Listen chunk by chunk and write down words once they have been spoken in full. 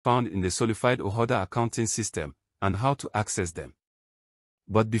found in the Solafide OHADA accounting system, and how to access them.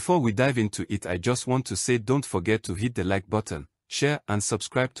 But before we dive into it, I just want to say don't forget to hit the like button, share and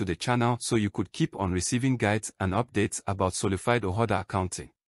subscribe to the channel so you could keep on receiving guides and updates about Solafide OHADA accounting.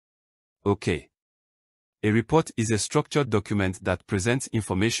 Okay. A report is a structured document that presents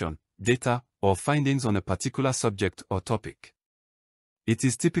information, data, or findings on a particular subject or topic. It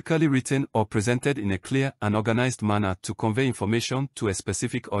is typically written or presented in a clear and organized manner to convey information to a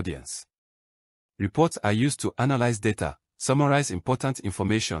specific audience. Reports are used to analyze data, summarize important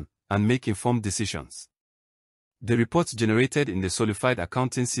information, and make informed decisions. The reports generated in the Solafide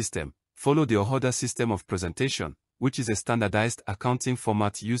accounting system follow the OHADA system of presentation, which is a standardized accounting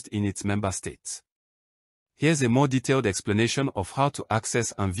format used in its member states. Here's a more detailed explanation of how to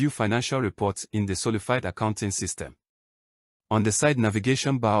access and view financial reports in the Solafide accounting system. On the side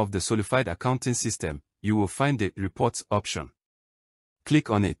navigation bar of the Solafide accounting system, you will find the Reports option. Click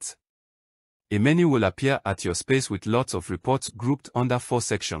on it. A menu will appear at your space with lots of reports grouped under 4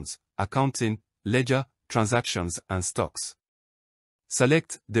 sections: accounting, ledger, transactions, and stocks.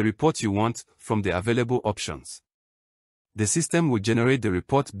 Select the report you want from the available options. The system will generate the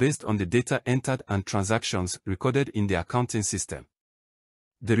report based on the data entered and transactions recorded in the accounting system.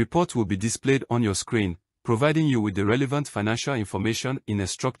 The report will be displayed on your screen, providing you with the relevant financial information in a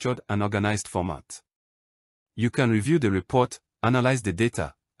structured and organized format. You can review the report, analyze the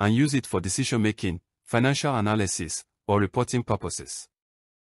data, and use it for decision-making, financial analysis, or reporting purposes.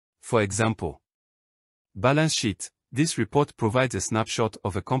 For example, balance sheet. This report provides a snapshot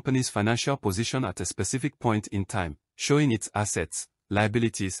of a company's financial position at a specific point in time, showing its assets,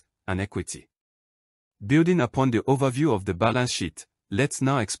 liabilities, and equity. Building upon the overview of the balance sheet, let's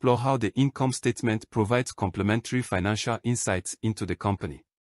now explore how the income statement provides complementary financial insights into the company.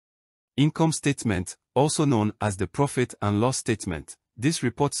 Income statement, also known as the profit and loss statement, this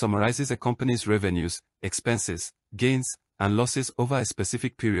report summarizes a company's revenues, expenses, gains, and losses over a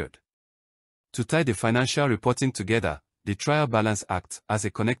specific period. To tie the financial reporting together, the trial balance acts as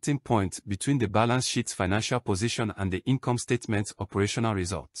a connecting point between the balance sheet's financial position and the income statement's operational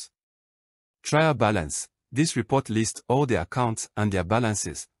results. Trial balance. This report lists all the accounts and their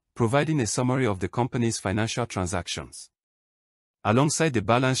balances, providing a summary of the company's financial transactions. Alongside the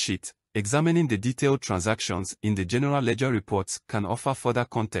balance sheet, examining the detailed transactions in the general ledger reports can offer further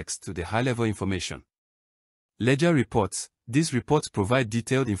context to the high-level information. Ledger reports. These reports provide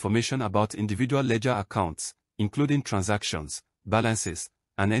detailed information about individual ledger accounts, including transactions, balances,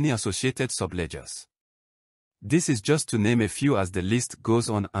 and any associated subledgers. This is just to name a few as the list goes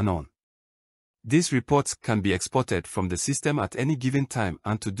on and on. These reports can be exported from the system at any given time,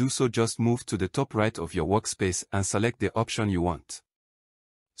 and to do so just move to the top right of your workspace and select the option you want.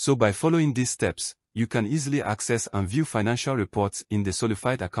 So by following these steps, you can easily access and view financial reports in the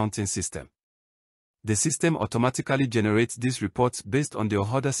Solafide accounting system. The system automatically generates these reports based on the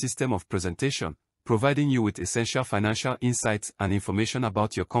OHADA system of presentation, providing you with essential financial insights and information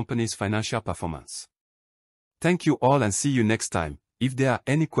about your company's financial performance. Thank you all and see you next time. If there are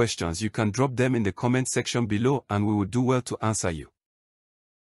any questions, you can drop them in the comment section below and we will do well to answer you.